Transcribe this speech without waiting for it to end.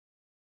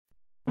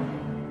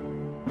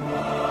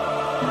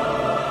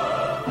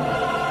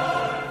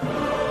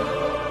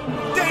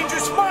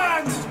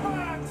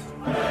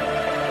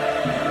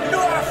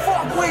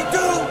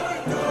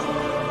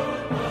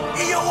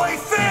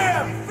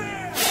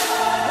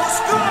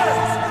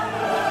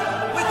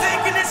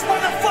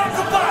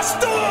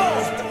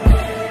hostile.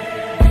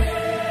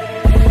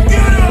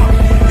 Get up.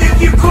 If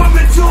you come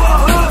into a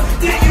hood,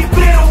 then you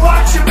better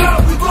watch your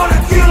mouth. We gonna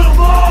kill them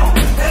all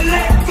and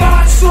let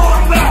God sort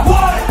them out.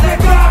 What? Let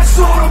God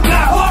sort them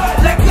out.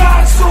 What? Let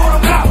God sort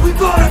them out. We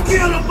gonna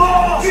kill them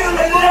all and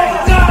let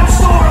God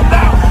sort them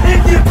out.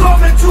 If you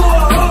come into a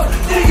hood,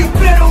 then you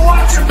better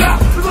watch your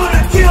mouth. We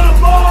gonna kill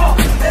them all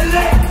and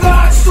let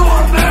God sort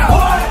them out.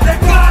 What? Let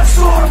God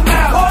sort them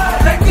out.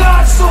 What? Let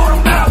God sort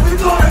them out. We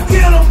gonna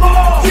kill them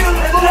all and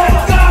let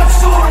God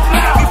sort them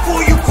out.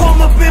 Before you come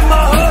up in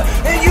my hood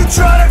and you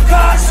try to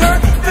cause hurt,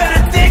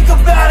 better think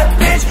about it,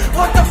 bitch.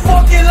 What the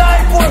fuck your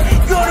life worth?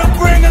 Gonna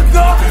bring a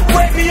gun,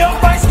 wake me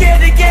up, I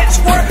scared to get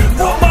squirt.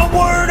 Put my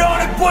word on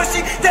it,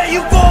 pussy, that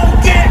you gon'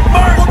 get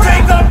murdered. We'll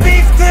take our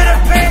beef to the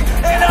pit,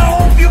 and I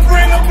hope you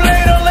bring a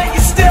blade. I'll let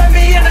you stab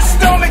me in the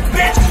stomach,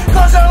 bitch,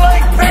 cause I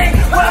like pain.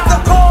 Wrap the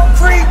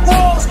concrete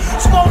walls,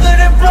 smothered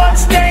in blood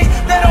stains,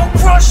 then I'll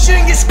crush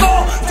in your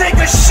skull, take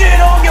a shit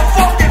on your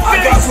fucking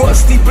face. I got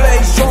rusty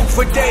blades, drunk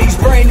for days,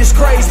 brain is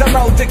crazed, I'm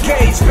out the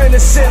cage. Been a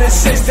sinner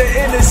since the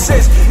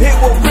innocence, hit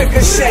with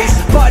ricochets.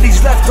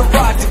 Bodies left to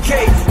rot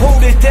decay,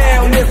 hold it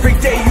down every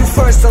day. You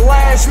first to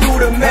last, through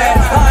the man,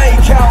 I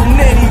ain't counting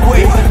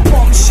anyway.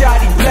 Pump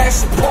shotty,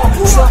 blast and pump,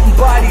 something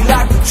body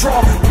like a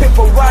drum.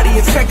 Pipperati,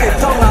 infected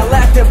tongue, I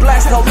laughed and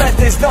blast, I'll let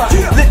this done.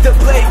 Let the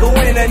blade go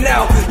in and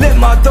out, let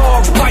my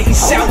dogs bite and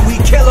shout. We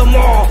kill them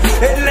all,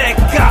 and let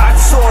God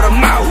sort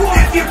them out.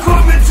 If you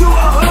come into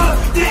a hood,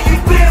 then you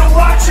better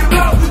watch your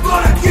mouth. We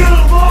gonna kill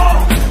them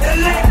all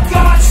and let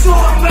God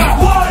sort them out.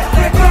 What?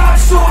 Let God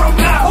sort them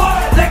out.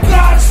 What? Let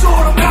God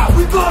sort them out.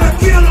 We gonna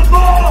kill them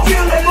all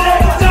and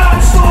let God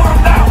sort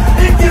them out.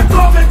 If you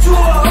come into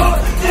a hood,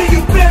 then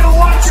you better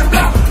watch your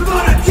mouth. We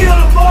gonna kill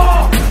them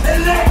all and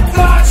let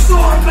God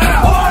sort them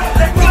out. What?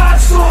 Let God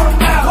sort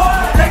them out. What?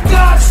 Let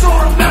God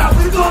sort them out.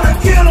 We gonna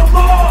kill them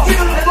all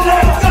and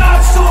let God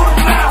sort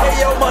them out. Hey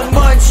yo, my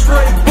mind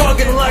straight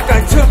bugging like I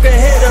took a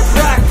hit of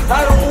crack.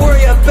 I don't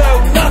worry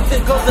about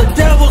nothing, cause the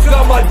devil's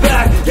got my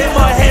back. Get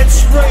my head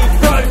straight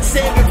front and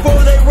say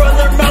before they run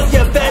their mouth,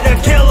 you better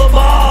kill them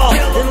all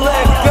and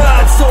let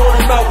God sort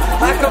them out.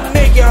 I can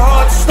make your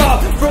heart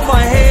stop from my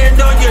hand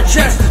on your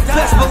chest.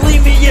 Best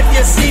believe me if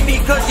you see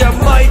me, cause you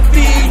might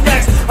be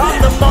next. I'm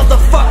the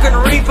motherfucking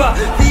Reaper,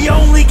 the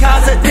only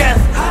cause of death.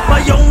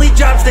 My only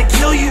job's to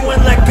kill you and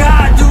let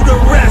God do the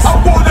rest. I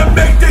wanna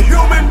make the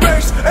human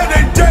race an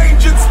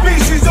endangered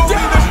species. Only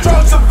the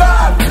strong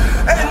survive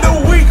and the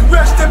weak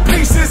rest in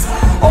pieces.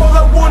 All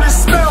I wanna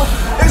smell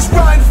is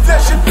rotten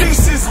flesh and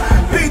pieces.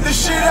 Beat the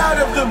shit out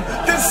of them,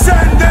 then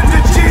send them to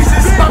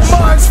Jesus. My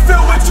mind's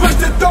filled with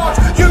twisted thoughts.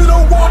 You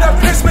don't wanna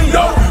piss me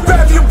off.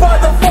 Grab you by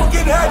the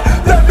fucking head,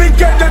 let me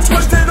get them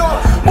twisted off.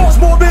 Most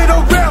morbid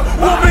around,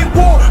 will bring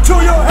war to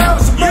your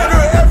house.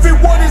 Murder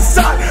everyone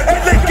inside and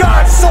let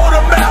God sort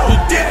them out.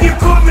 If you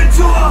come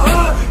into a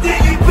hood, then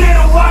you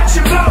better watch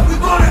your mouth. We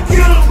gonna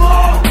kill them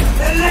all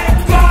and let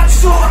God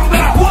sort them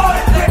out. What?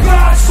 Let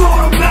God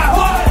sort them out.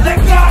 What? Let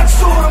God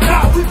sort them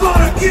out. We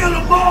gonna kill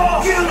them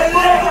all and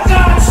let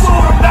God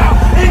sort them out.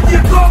 If you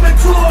come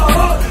into a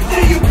hood,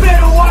 then you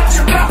better watch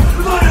your mouth.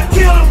 We gonna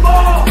kill them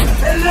all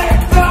and let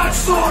God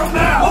sort them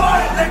out.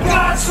 What? Let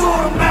God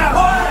sort them out.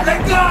 What?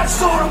 Let God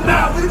sort them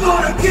out. We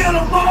gonna kill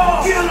them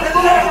all and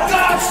let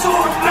God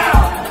sort them out.